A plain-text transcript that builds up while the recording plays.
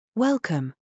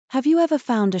Welcome. Have you ever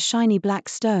found a shiny black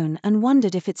stone and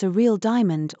wondered if it's a real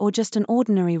diamond or just an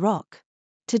ordinary rock?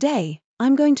 Today,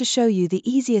 I'm going to show you the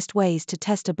easiest ways to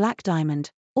test a black diamond,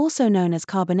 also known as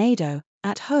Carbonado,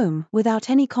 at home without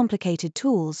any complicated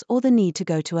tools or the need to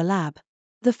go to a lab.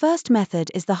 The first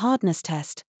method is the hardness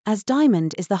test. As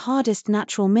diamond is the hardest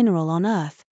natural mineral on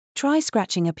Earth, try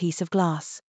scratching a piece of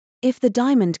glass. If the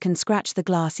diamond can scratch the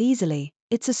glass easily,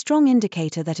 it's a strong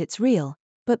indicator that it's real.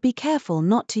 But be careful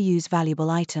not to use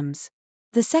valuable items.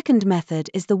 The second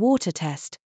method is the water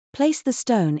test. Place the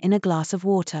stone in a glass of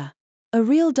water. A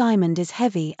real diamond is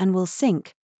heavy and will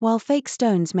sink, while fake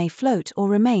stones may float or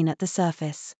remain at the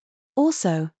surface.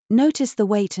 Also, notice the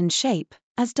weight and shape,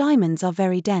 as diamonds are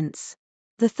very dense.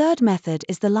 The third method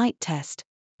is the light test.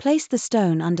 Place the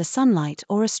stone under sunlight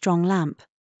or a strong lamp.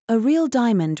 A real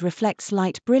diamond reflects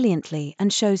light brilliantly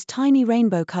and shows tiny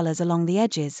rainbow colors along the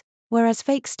edges, whereas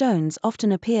fake stones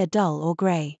often appear dull or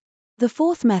gray. The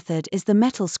fourth method is the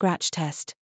metal scratch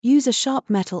test. Use a sharp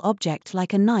metal object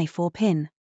like a knife or pin.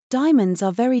 Diamonds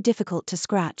are very difficult to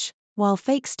scratch, while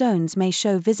fake stones may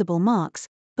show visible marks,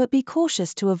 but be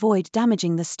cautious to avoid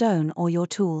damaging the stone or your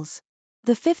tools.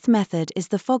 The fifth method is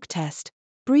the fog test.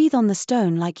 Breathe on the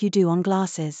stone like you do on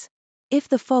glasses. If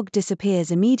the fog disappears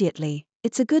immediately,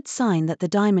 it's a good sign that the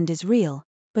diamond is real,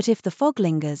 but if the fog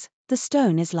lingers, the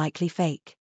stone is likely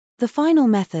fake. The final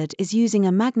method is using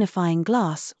a magnifying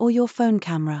glass or your phone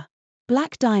camera.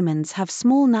 Black diamonds have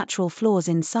small natural flaws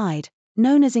inside,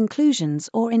 known as inclusions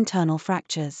or internal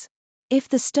fractures. If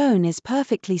the stone is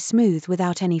perfectly smooth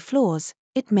without any flaws,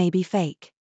 it may be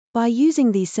fake. By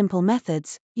using these simple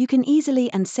methods, you can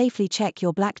easily and safely check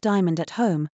your black diamond at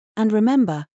home, and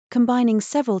remember, combining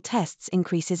several tests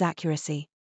increases accuracy.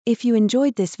 If you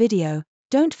enjoyed this video,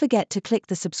 don't forget to click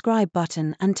the subscribe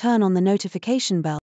button and turn on the notification bell